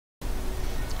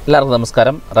എല്ലാവർക്കും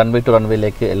നമസ്കാരം. Runway to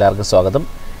റൺവേയിലേക്ക് എല്ലാവർക്കും സ്വാഗതം.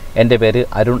 എൻ്റെ പേര്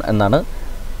അരുൺ എന്നാണ്.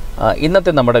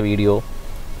 ഇന്നത്തെ നമ്മുടെ വീഡിയോ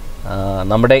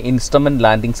നമ്മുടെ ഇൻസ്ട്രുമെൻറ്റ്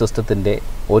ലാൻഡിംഗ് സിസ്റ്റത്തിൻ്റെ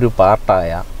ഒരു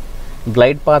പാർട്ടായ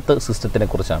ഗ്ലൈഡ് പാത്ത് സിസ്റ്റത്തിനെ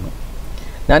കുറിച്ചാണ്.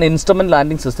 ഞാൻ ഇൻസ്ട്രുമെൻറ്റ്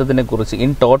ലാൻഡിംഗ് സിസ്റ്റത്തിനെ കുറിച്ച്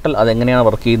ഇൻ ടോട്ടൽ അതെങ്ങനെയാണ്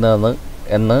വർക്ക്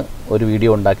ചെയ്യുന്നതെന്ന് ഒരു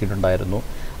വീഡിയോ ഉണ്ടാക്കിയിട്ടുണ്ടായിരുന്നു.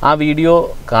 ആ വീഡിയോ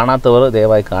കാണാത്തവർ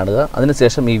ദയവായി കാണുക.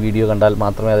 അതിനുശേഷം ഈ വീഡിയോ കണ്ടാൽ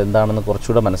മാത്രമേ അതെന്താണെന്ന്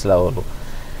കുറച്ചുകൂടെ മനസ്സിലാവുള്ളൂ.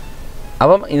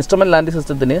 അപ്പം ഇൻസ്ട്രുമെൻറ്റ് ലാൻഡിംഗ്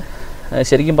സിസ്റ്റത്തിന്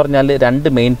ശരിക്കും പറഞ്ഞാൽ രണ്ട്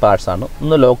മെയിൻ പാർട്സാണ്.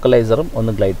 ഒന്ന് ലോക്കലൈസറും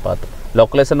ഒന്ന് ഗ്ലൈഡ് പാത്തും.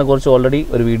 ലോക്കലൈസറിനെ കുറിച്ച് ഓൾറെഡി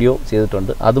ഒരു വീഡിയോ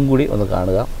ചെയ്തിട്ടുണ്ട്, അതും കൂടി ഒന്ന്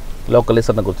കാണുക.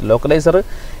 ലോക്കലൈസറിനെ കുറിച്ച്, ലോക്കലൈസർ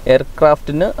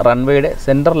എയർക്രാഫ്റ്റിന് റൺവേയുടെ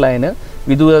സെൻറ്റർ ലൈന്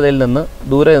വിദൂരതയിൽ നിന്ന്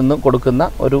ദൂരെ നിന്ന് കൊടുക്കുന്ന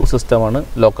ഒരു സിസ്റ്റമാണ്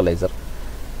ലോക്കലൈസർ.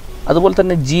 അതുപോലെ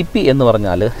തന്നെ GP എന്ന്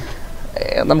പറഞ്ഞാൽ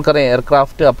നമുക്കറിയാം,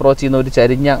 എയർക്രാഫ്റ്റ് അപ്രോച്ച് ചെയ്യുന്ന ഒരു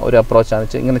ചരിഞ്ഞ ഒരു അപ്രോച്ചാണ്.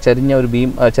 ഇങ്ങനെ ചരിഞ്ഞ ഒരു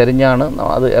ബീം ചരിഞ്ഞാണ്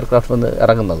അത് എയർക്രാഫ്റ്റ് നിന്ന്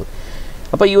ഇറങ്ങുന്നത്.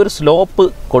 അപ്പോൾ ഈ ഒരു സ്ലോപ്പ്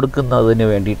കൊടുക്കുന്നതിന്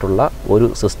വേണ്ടിയിട്ടുള്ള ഒരു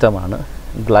സിസ്റ്റമാണ്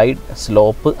ഗ്ലൈഡ്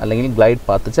സ്ലോപ്പ് അല്ലെങ്കിൽ ഗ്ലൈഡ്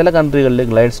പാത്ത്. ചില കൺട്രികളിൽ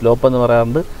ഗ്ലൈഡ് സ്ലോപ്പ് എന്ന്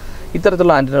പറയാറുണ്ട്.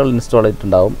 ഇത്തരത്തിലുള്ള ആൻറ്റിനകൾ ഇൻസ്റ്റാൾ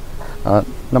ചെയ്തിട്ടുണ്ടാവും.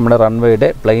 നമ്മുടെ റൺവേയുടെ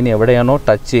പ്ലെയിൻ എവിടെയാണോ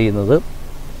ടച്ച് ചെയ്യുന്നത്,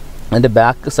 അതിൻ്റെ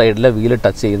ബാക്ക് സൈഡിലെ വീല്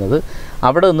ടച്ച് ചെയ്യുന്നത്,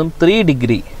 അവിടെ നിന്നും 3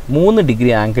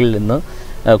 ഡിഗ്രി ആംഗിളിൽ നിന്ന്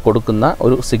കൊടുക്കുന്ന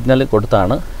ഒരു സിഗ്നൽ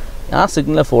കൊടുത്താണ്, ആ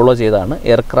സിഗ്നൽ ഫോളോ ചെയ്താണ്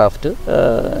എയർക്രാഫ്റ്റ്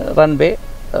റൺവേ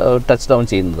ടച്ച് ഡൗൺ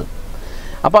ചെയ്യുന്നത്.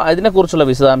 അപ്പോൾ അതിനെക്കുറിച്ചുള്ള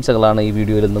വിശദാംശങ്ങളാണ് ഈ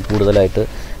വീഡിയോയിൽ നിന്ന് കൂടുതലായിട്ട്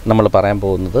നമ്മൾ പറയാൻ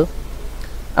പോകുന്നത്.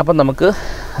 അപ്പം നമുക്ക്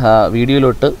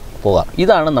വീഡിയോയിലോട്ട് പോകാം.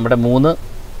 ഇതാണ് നമ്മുടെ 3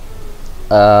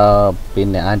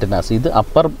 ആൻറ്റനാസ്. ഇത്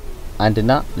upper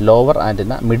antenna, lower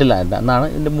antenna, middle antenna എന്നാണ്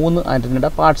ഇതിൻ്റെ 3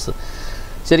 ആൻറ്റിനയുടെ പാർട്സ്.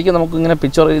 ശരിക്കും നമുക്കിങ്ങനെ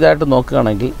പിക്ചർ ഇതായിട്ട്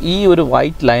നോക്കുകയാണെങ്കിൽ ഈ ഒരു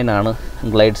വൈറ്റ് ലൈനാണ്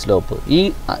ഗ്ലൈഡ് സ്ലോപ്പ്.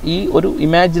 ഈ ഒരു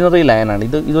ഇമാജിനറി ലൈനാണ്.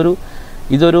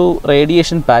 ഇതൊരു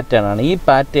റേഡിയേഷൻ പാറ്റേൺ ആണ്. ഈ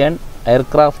പാറ്റേൺ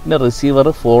എയർക്രാഫ്റ്റിൻ്റെ റിസീവർ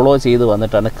ഫോളോ ചെയ്ത്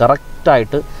വന്നിട്ടാണ്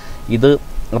കറക്റ്റായിട്ട് ഇത്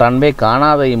റൺവേ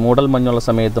കാണാതെ ഈ മൂടൽ മഞ്ഞുള്ള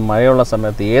സമയത്തും മഴയുള്ള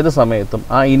സമയത്ത് ഏത് സമയത്തും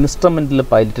ആ ഇൻസ്ട്രുമെൻറ്റിൽ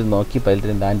പൈലറ്റിൽ നോക്കി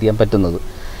പൈലറ്റിന് ലാൻഡ് ചെയ്യാൻ പറ്റുന്നത്.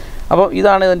 അപ്പോൾ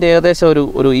ഇതാണ് ഇതിൻ്റെ ഏകദേശം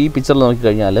ഒരു ഈ പിക്ചറിൽ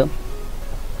നോക്കിക്കഴിഞ്ഞാൽ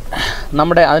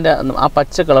നമ്മുടെ അതിൻ്റെ ആ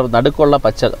പച്ച കളർ നടുക്കുള്ള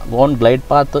പച്ച ഓൺ ഗ്ലൈഡ്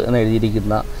പാത്ത് എന്ന്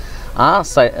എഴുതിയിരിക്കുന്ന ആ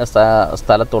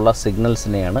സ്ഥലത്തുള്ള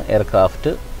സിഗ്നൽസിനെയാണ്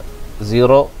എയർക്രാഫ്റ്റ്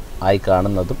 0 ആയി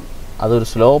കാണുന്നതും അതൊരു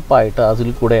സ്ലോപ്പായിട്ട് അതിൽ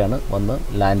കൂടെയാണ് വന്ന്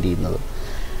ലാൻഡ് ചെയ്യുന്നത്.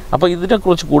 അപ്പോൾ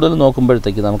ഇതിനെക്കുറിച്ച് കൂടുതൽ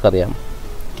നോക്കുമ്പോഴത്തേക്ക് നമുക്കറിയാം,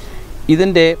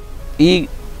 ഇതിൻ്റെ ഈ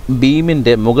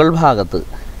ബീമിൻ്റെ മുകൾ ഭാഗത്ത്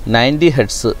 90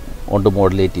 ഹെർട്സ് കൊണ്ട്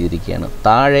മോഡുലേറ്റ് ചെയ്തിരിക്കുകയാണ്,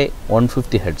 താഴെ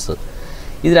 150 ഹെർട്സ്.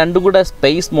 ഇത് രണ്ടും കൂടെ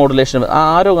സ്പേസ് മോഡുലേഷൻ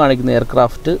ആരോ കാണിക്കുന്ന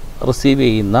എയർക്രാഫ്റ്റ് റിസീവ്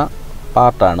ചെയ്യുന്ന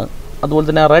പാർട്ടാണ്. അതുപോലെ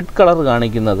തന്നെ റെഡ് കളർ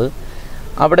കാണിക്കുന്നത്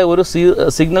അവിടെ ഒരു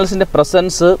സിഗ്നൽസിൻ്റെ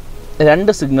പ്രസൻസ്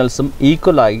 2 സിഗ്നൽസും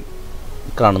ഈക്വലായി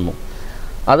കാണുന്നു.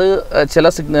 അത് ചില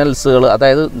സിഗ്നൽസുകൾ,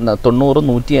 അതായത് 90,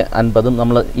 150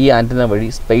 നമ്മൾ ഈ ആൻറ്റിന വഴി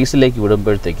സ്പേസിലേക്ക്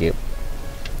വിടുമ്പോഴത്തേക്ക്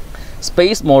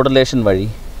സ്പേസ് മോഡുലേഷൻ വഴി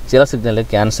ചില സിഗ്നൽ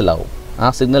ക്യാൻസലാവും. ആ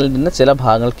സിഗ്നലിൻ്റെ ചില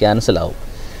ഭാഗങ്ങൾ ക്യാൻസലാവും,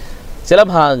 ചില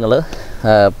ഭാഗങ്ങൾ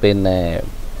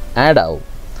ആഡാവും.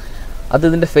 അത്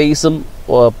ഇതിൻ്റെ ഫേസും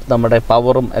നമ്മുടെ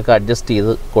പവറും ഒക്കെ അഡ്ജസ്റ്റ്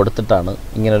ചെയ്ത് കൊടുത്തിട്ടാണ്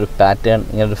ഇങ്ങനൊരു പാറ്റേൺ,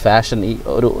 ഇങ്ങനൊരു ഫാഷൻ,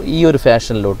 ഈ ഒരു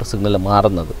ഫാഷനിലോട്ട് സിഗ്നൽ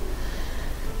മാറുന്നത്.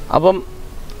 അപ്പം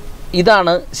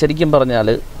ഇതാണ് ശരിക്കും പറഞ്ഞാൽ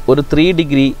ഒരു 3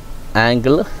 ഡിഗ്രി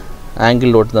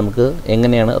ആംഗിളിലോട്ട് നമുക്ക്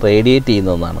എങ്ങനെയാണ് റേഡിയേറ്റ്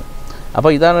ചെയ്യുന്നതെന്നാണ്.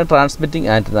 അപ്പോൾ ഇതാണ് ട്രാൻസ്മിറ്റിംഗ്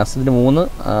ആൻറ്റിനാസ്. ഇതിന് 3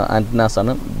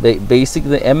 ആൻറ്റിനാസാണ്. ബേസിക്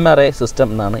MRA സിസ്റ്റം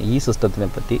എന്നാണ് ഈ സിസ്റ്റത്തിനെ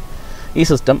പറ്റി ഈ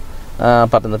സിസ്റ്റം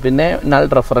പറയുന്നത്. പിന്നെ നൾ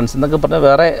റെഫറൻസ് എന്നൊക്കെ പറഞ്ഞാൽ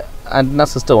വേറെ ആൻറ്റിന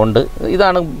സിസ്റ്റം ഉണ്ട്.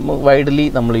 ഇതാണ് വൈഡ്ലി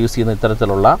നമ്മൾ യൂസ് ചെയ്യുന്ന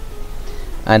ഇത്തരത്തിലുള്ള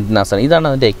ആൻറ്റിനാസാണ്. ഇതാണ്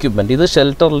അതിൻ്റെ എക്യുപ്മെൻറ്റ്. ഇത്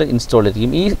ഷെൽട്ടറിൽ ഇൻസ്റ്റാൾ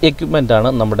ചെയ്തിരിക്കും. ഈ എക്യുപ്മെൻറ്റാണ്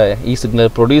നമ്മുടെ ഈ സിഗ്നൽ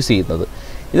പ്രൊഡ്യൂസ് ചെയ്യുന്നത്.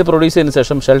 ഇത് പ്രൊഡ്യൂസ് ചെയ്തതിന്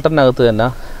ശേഷം ഷെൽട്ടറിനകത്ത് തന്നെ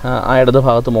ആ ഇടത്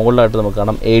ഭാഗത്ത് മുകളിലായിട്ട് നമുക്ക്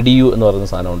കാണാം ADU എന്ന് പറയുന്ന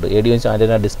സാധനമുണ്ട്. ADU എന്ന് വെച്ചാൽ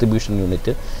ആൻറ്റിന ഡിസ്ട്രിബ്യൂഷൻ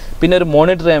യൂണിറ്റ്. പിന്നെ ഒരു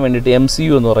മോണിറ്റർ ചെയ്യാൻ വേണ്ടിയിട്ട്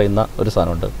MCU എന്ന് പറയുന്ന ഒരു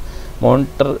സാധനമുണ്ട്,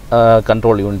 മോണിറ്റർ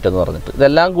കൺട്രോൾ യൂണിറ്റ് എന്ന് പറഞ്ഞിട്ട്.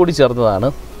 ഇതെല്ലാം കൂടി ചേർന്നതാണ്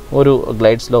ഒരു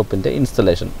ഗ്ലൈഡ് സ്ലോപ്പിൻ്റെ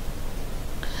ഇൻസ്റ്റലേഷൻ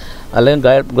അല്ലെങ്കിൽ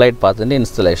ഗ്ലൈഡ് പാത്തിൻ്റെ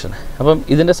ഇൻസ്റ്റലേഷൻ. അപ്പം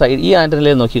ഇതിൻ്റെ ഈ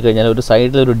ആൻറ്റിനയിൽ നോക്കിക്കഴിഞ്ഞാൽ ഒരു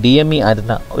സൈഡിൽ ഒരു DME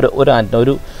ആൻറ്റിന, ഒരു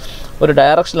ആൻറ്റിന, ഒരു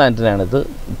ഡയറക്ഷണൽ ആൻറ്റിനയാണിത്.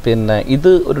 പിന്നെ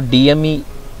ഇത് ഒരു DME,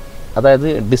 അതായത്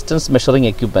ഡിസ്റ്റൻസ് മെഷറിംഗ്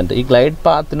എക്യുപ്മെൻറ്റ്. ഈ ഗ്ലൈഡ്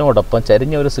പാത്തിനോടൊപ്പം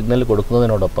ചരിഞ്ഞ ഒരു സിഗ്നൽ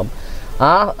കൊടുക്കുന്നതിനോടൊപ്പം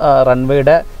ആ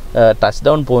റൺവേയുടെ ടച്ച്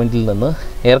ഡൗൺ പോയിൻറ്റിൽ നിന്ന്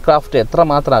എയർക്രാഫ്റ്റ്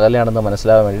എത്രമാത്രം അകലെയാണെന്ന്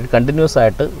മനസ്സിലാകാൻ വേണ്ടി കണ്ടിന്യൂസ്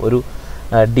ആയിട്ട് ഒരു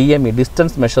DME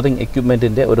ഡിസ്റ്റൻസ് മെഷറിംഗ്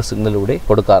എക്യുപ്മെൻറ്റിൻ്റെ ഒരു സിഗ്നലൂടെ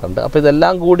കൊടുക്കാറുണ്ട്. അപ്പോൾ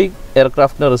ഇതെല്ലാം കൂടി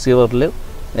എയർക്രാഫ്റ്റിൻ്റെ റിസീവറിൽ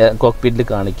കോക്ക്പിറ്റിൽ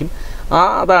കാണിക്കും.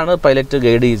 അതാണ് പൈലറ്റ്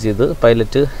ഗൈഡ് ചെയ്ത്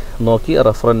പൈലറ്റ് നോക്കി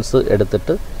റെഫറൻസ്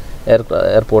എടുത്തിട്ട്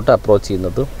എയർപോർട്ട് അപ്രോച്ച്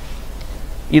ചെയ്യുന്നത്.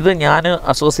 ഇത് ഞാൻ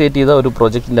അസോസിയേറ്റ് ചെയ്ത ഒരു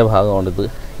പ്രൊജക്റ്റിൻ്റെ ഭാഗമാണിത്.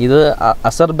 ഇത്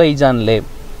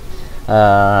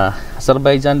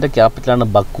അസർബൈജാൻ്റെ ക്യാപിറ്റലാണ്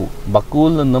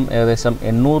ബക്കുവിൽ നിന്നും ഏകദേശം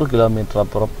 800 കിലോമീറ്റർ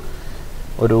അപ്പുറം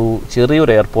ഒരു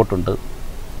ചെറിയൊരു എയർപോർട്ടുണ്ട്.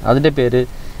 അതിൻ്റെ പേര്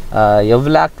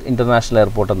എവ്ലാക് ഇൻ്റർനാഷണൽ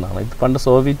എയർപോർട്ട് എന്നാണ്. ഇത് പണ്ട്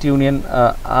സോവിയറ്റ് യൂണിയൻ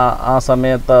ആ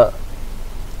സമയത്ത്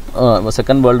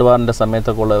സെക്കൻഡ് വേൾഡ് വാറിൻ്റെ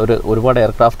സമയത്തൊക്കെ ഉള്ള ഒരുപാട്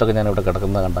എയർക്രാഫ്റ്റൊക്കെ ഞാനിവിടെ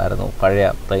കിടക്കുന്നത് കണ്ടായിരുന്നു, പഴയ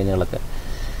പ്ലെയിനുകളൊക്കെ.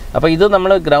 അപ്പോൾ ഇത്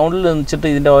നമ്മൾ ഗ്രൗണ്ടിൽ വെച്ചിട്ട്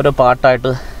ഇതിൻ്റെ ഓരോ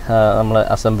പാർട്ടായിട്ട് നമ്മൾ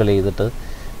അസംബിൾ ചെയ്തിട്ട്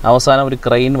അവസാനം ഒരു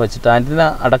ക്രെയിൻ വെച്ചിട്ട് ആൻറ്റിന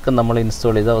അടക്കം നമ്മൾ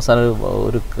ഇൻസ്റ്റാൾ ചെയ്ത് അവസാനം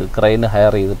ഒരു ക്രെയിൻ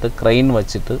ഹയർ ചെയ്തിട്ട് ക്രെയിൻ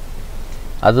വെച്ചിട്ട്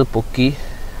അത് പൊക്കി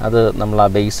അത് നമ്മൾ ആ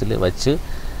ബേസിൽ വെച്ച്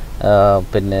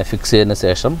പിന്നെ ഫിക്സ് ചെയ്തതിന്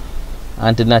ശേഷം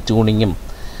ആൻറ്റിന ട്യൂണിങ്ങും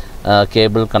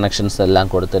കേബിൾ കണക്ഷൻസ് എല്ലാം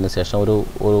കൊടുത്തതിന് ശേഷം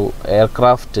ഒരു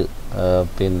എയർക്രാഫ്റ്റ്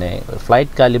പിന്നെ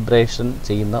ഫ്ലൈറ്റ് കാലിബ്രേഷൻ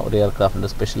ചെയ്യുന്ന ഒരു എയർക്രാഫ്റ്റിൻ്റെ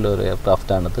സ്പെഷ്യൽ ഒരു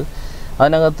എയർക്രാഫ്റ്റാണിത്.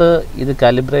 അതിനകത്ത് ഇത്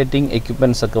കാലിബ്രേറ്റിംഗ്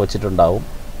എക്യുപ്മെൻറ്റ്സ് ഒക്കെ വെച്ചിട്ടുണ്ടാവും.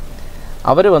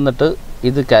 അവർ വന്നിട്ട്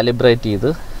ഇത് കാലിബ്രേറ്റ് ചെയ്ത്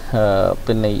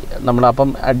പിന്നെ നമ്മളപ്പം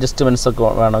അഡ്ജസ്റ്റ്മെൻറ്റ്സ് ഒക്കെ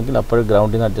വേണമെങ്കിൽ അപ്പോൾ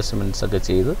ഗ്രൗണ്ടിൽ നിന്ന് അഡ്ജസ്റ്റ്മെൻറ്റ്സ് ഒക്കെ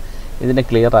ചെയ്ത് ഇതിനെ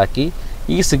ക്ലിയർ ആക്കി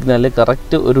ഈ സിഗ്നൽ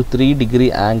കറക്റ്റ് ഒരു 3 ഡിഗ്രി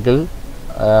ആംഗിൾ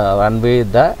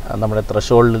റൺവേയുടെ നമ്മുടെ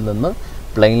ത്രഷോൾഡിൽ നിന്ന്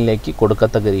പ്ലെയിനിലേക്ക്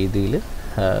കൊടുക്കത്തക്ക രീതിയിൽ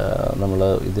നമ്മൾ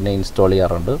ഇതിനെ ഇൻസ്റ്റാൾ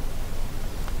ചെയ്യാറുണ്ട്.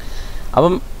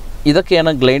 അപ്പം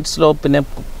ഇതൊക്കെയാണ് ഗ്ലേഡ് സ്ലോപ്പിനെ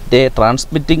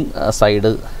ട്രാൻസ്മിറ്റിംഗ്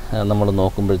സൈഡ് നമ്മൾ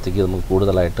നോക്കുമ്പോഴത്തേക്ക് നമുക്ക്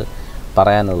കൂടുതലായിട്ട്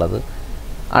പറയാനുള്ളത്.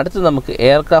 അടുത്ത് നമുക്ക്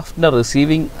എയർക്രാഫ്റ്റിൻ്റെ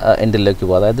റിസീവിങ് എൻഡിലേക്ക്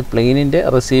പോകും, അതായത് പ്ലെയിനിൻ്റെ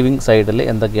റിസീവിങ് സൈഡിൽ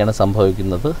എന്തൊക്കെയാണ്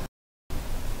സംഭവിക്കുന്നത്.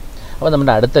 അപ്പോൾ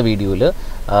നമ്മുടെ അടുത്ത വീഡിയോയിൽ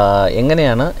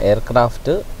എങ്ങനെയാണ്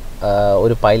എയർക്രാഫ്റ്റ്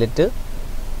ഒരു പൈലറ്റ്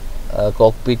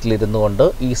കോക്ക്പിറ്റിലിരുന്നു കൊണ്ട്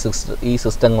ഈ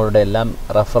സിസ്റ്റങ്ങളുടെ എല്ലാം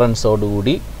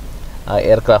റെഫറൻസോടുകൂടി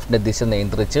എയർക്രാഫ്റ്റിൻ്റെ ദിശ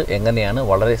നിയന്ത്രിച്ച് എങ്ങനെയാണ്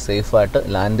വളരെ സേഫായിട്ട്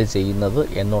ലാൻഡ് ചെയ്യുന്നത്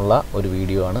എന്നുള്ള ഒരു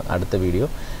വീഡിയോ ആണ് അടുത്ത വീഡിയോ.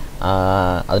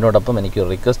 അതിനോടൊപ്പം എനിക്ക്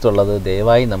റിക്വസ്റ്റ് ഉള്ളത്,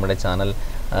 ദയവായി നമ്മുടെ ചാനൽ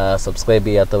സബ്സ്ക്രൈബ്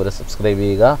ചെയ്യാത്തവർ സബ്സ്ക്രൈബ്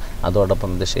ചെയ്യുക, അതോടൊപ്പം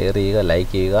ഇത് ഷെയർ ചെയ്യുക,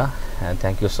 ലൈക്ക് ചെയ്യുക.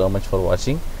 Thank you so much for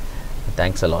watching.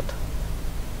 Thanks a lot.